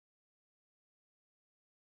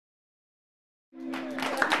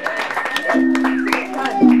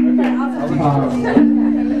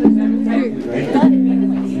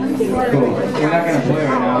Cool. We're not going to play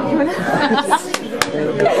right now.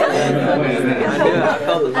 Wait a minute.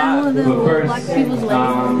 But first,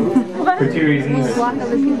 for two reasons.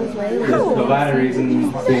 The latter reason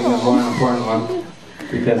being the more important one,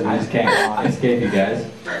 because we just can't escape you guys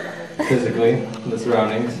physically, the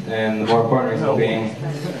surroundings, and the more important reason being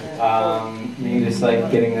me just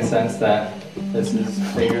like getting the sense that this is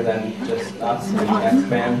bigger than just us and X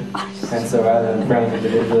band, and so rather than praying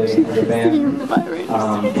individually as a band,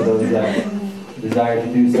 for those that desire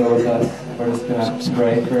to do so with us, we're just going to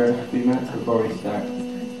pray for a few minutes before we start,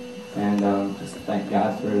 and just thank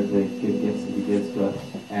God for the good gifts that He gives to us,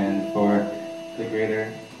 and for the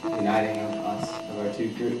greater uniting of us, of our two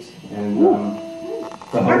groups, and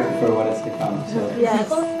the hope for what is to come. So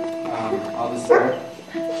Yes. I'll just start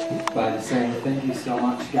by just saying thank you so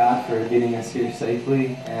much, God, for getting us here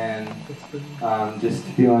safely, and just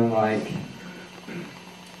feeling like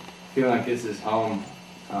this is home,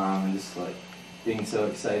 and just like being so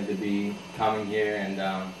excited to be coming here, and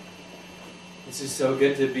it's just so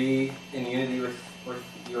good to be in unity with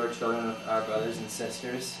your children, with our brothers and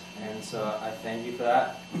sisters, and so I thank you for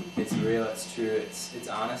that. It's real, it's true, it's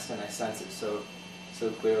honest, and I sense it so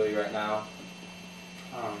clearly right now.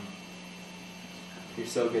 You're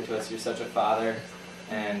so good to us. You're such a father,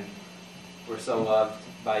 and we're so loved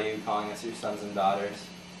by you, calling us your sons and daughters.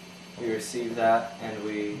 We receive that, and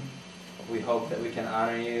we hope that we can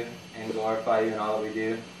honor you and glorify you in all that we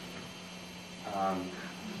do.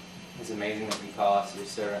 It's amazing that you call us your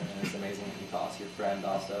servant, and it's amazing that you call us your friend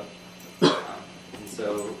also. And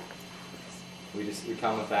so we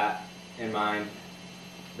come with that in mind,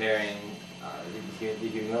 bearing the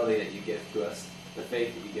humility that you give to us, the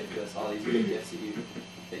faith that you give to us, all these good gifts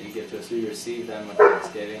that you give to us. We receive them with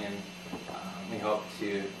thanksgiving, and we hope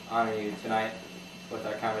to honor you tonight with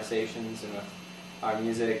our conversations and with our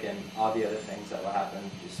music and all the other things that will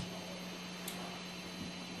happen. Just,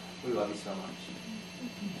 we love you so much.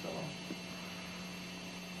 So much.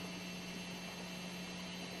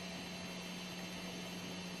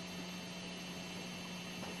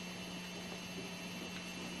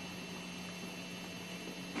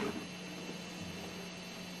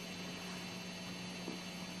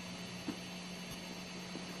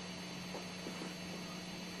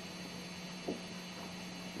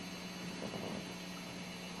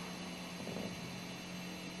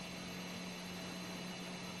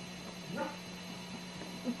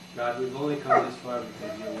 God, we've only come this far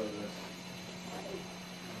because you're with us.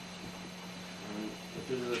 And if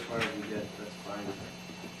this is as far as we get, that's fine.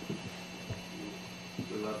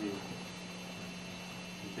 We love you.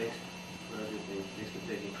 And thanks for everything. Thanks for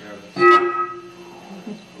taking care of us.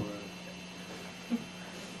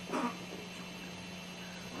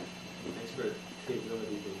 Thanks for the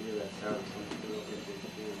ability to hear that sound. Some people don't get to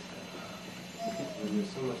experience that. And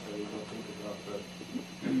there's so much that we don't think about, but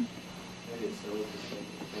maybe it's so interesting.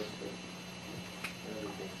 Thanks for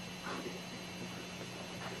everything.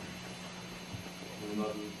 We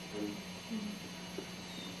love you, and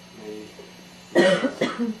may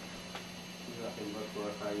nothing but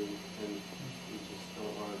glorify you, and we just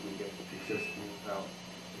don't want to get existing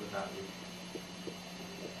without you.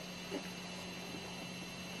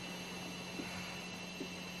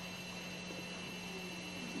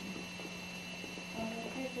 I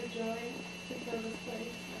pray for joy to fill this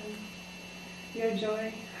place, and your joy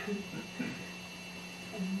and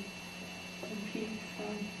peace.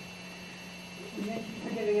 And thank you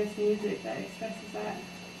for giving us music that expresses that.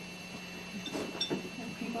 If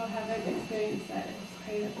people haven't experienced that, I just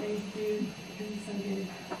pray that they do, and someday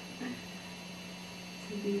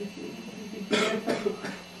to be with you, to be beautiful.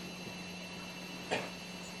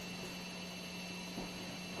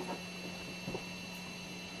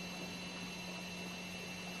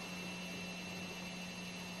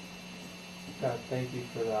 God, thank you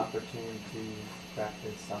for the opportunity to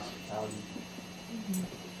practice hospitality.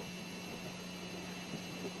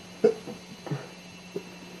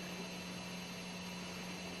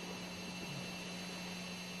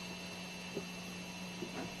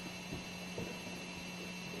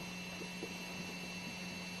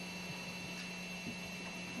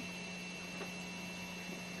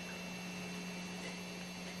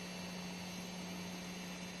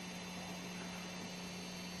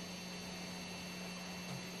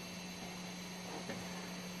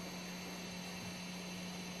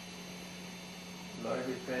 Lord,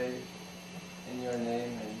 we pray in your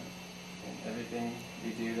name, and everything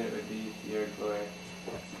we do that it would be to your glory.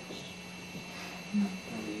 In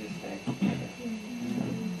Jesus' name.